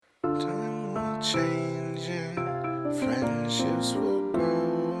changing, friendships will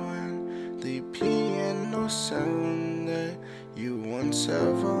grow, and the piano sound that you once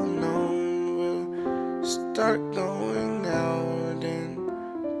have all known will start going out,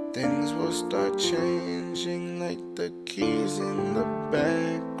 and things will start changing like the keys in the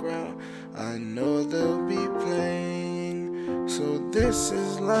background. I know they'll be playing, so this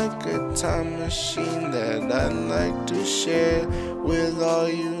is like a time machine that I'd like to share with all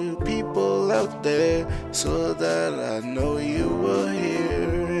you people out there, so that I know you will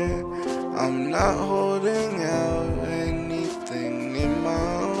hear it. I'm not holding out anything in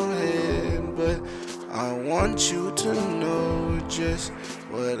my own head, but I want you to know just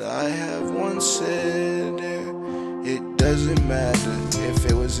what I have once said. And it doesn't matter if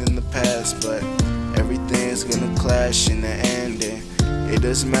it was in the past, but everything's gonna clash in the end. And it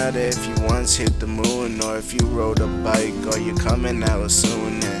doesn't matter if you once hit the moon, or if you rode a bike, or you're coming out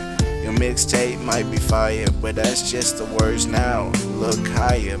soon. And your mixtape might be fire, but that's just the words now. Look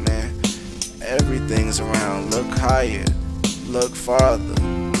higher, man. Everything's around. Look higher, look farther,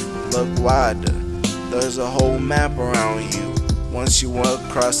 look wider. There's a whole map around you. Once you walk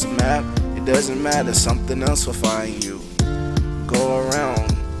across the map, it doesn't matter, something else will find you. Go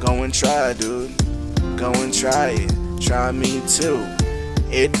around, go and try, dude. Go and try it, try me too.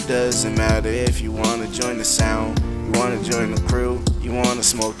 It doesn't matter if you wanna join the sound, you wanna join the crew, you wanna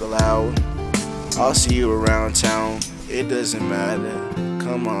smoke the loud. I'll see you around town, it doesn't matter.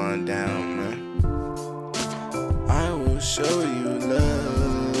 Come on down, man. I will show you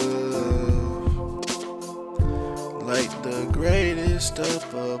love, like the greatest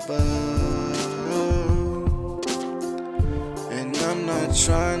up above. And I'm not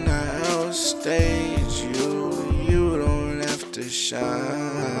trying to outstage you, you don't have to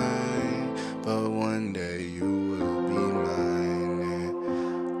shine, but one day you will be mine.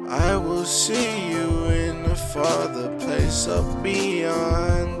 And I will see you in a farther place up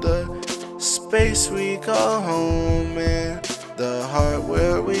beyond the space we call home, and the heart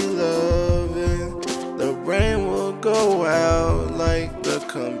where we love, and the brain will go out like the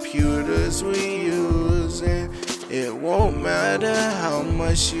computers we use. And it won't matter how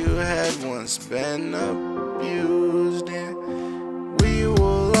much you had once been abused, and we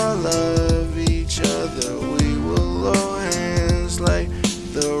will all love each other. We will hold hands like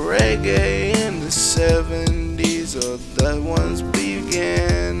the reggae in the 70s, or the ones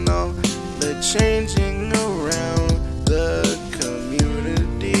began all the changing around the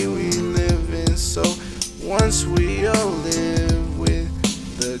community we live in. So once we all live with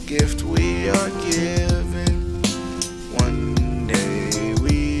the gift we are given, one day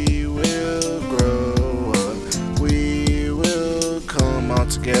we will grow up, we will come all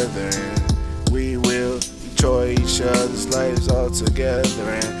together, and we will enjoy each other's lives all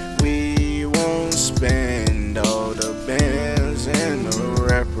together. And we won't spend all the bans and the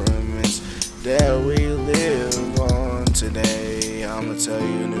reprimands that we live on today. I'ma tell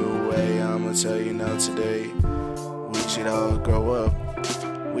you a new way, I'ma tell you now today. We should all grow up.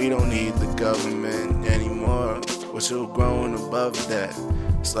 We don't need the government anymore. We're still growing above that.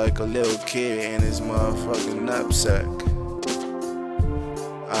 It's like a little kid in his motherfucking knapsack.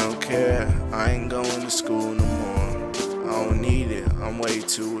 I don't care, I ain't going to school no more. I don't need it, I'm way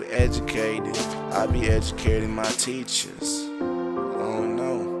too educated. I be educating my teachers. Oh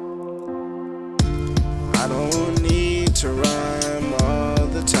no, I don't need to rhyme all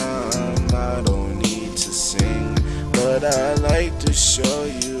the time, I don't need to sing, but I like to show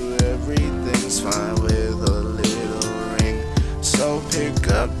you everything's fine with a little ring. So pick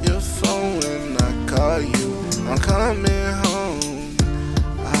up your phone when I call you, I'm coming home.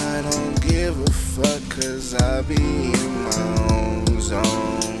 I don't give a fuck, cause I be in my own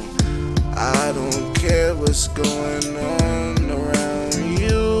zone. I don't care what's going on around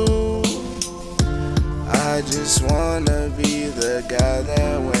you, I just wanna be the guy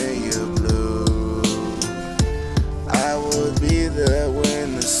that when you're blue, I will be there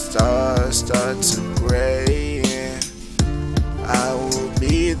when the stars start to gray, and I will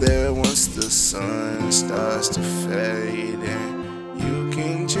be there once the sun starts to fade. And you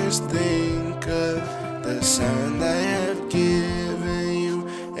can just think of the sound I have given you,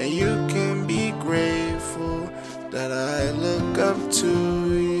 and you can be grateful that I look up to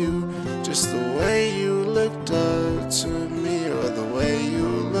you, just the way you looked up to me, or the way you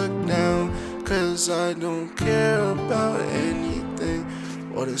look down. Cause I don't care about anything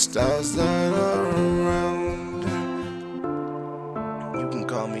or the stars that are around. You can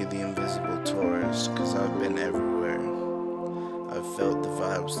call me the invisible tourist, cause I've been everywhere. I've felt the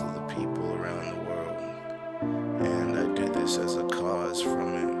vibes of the people around the world, and I do this as a cause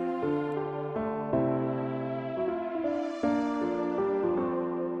from it.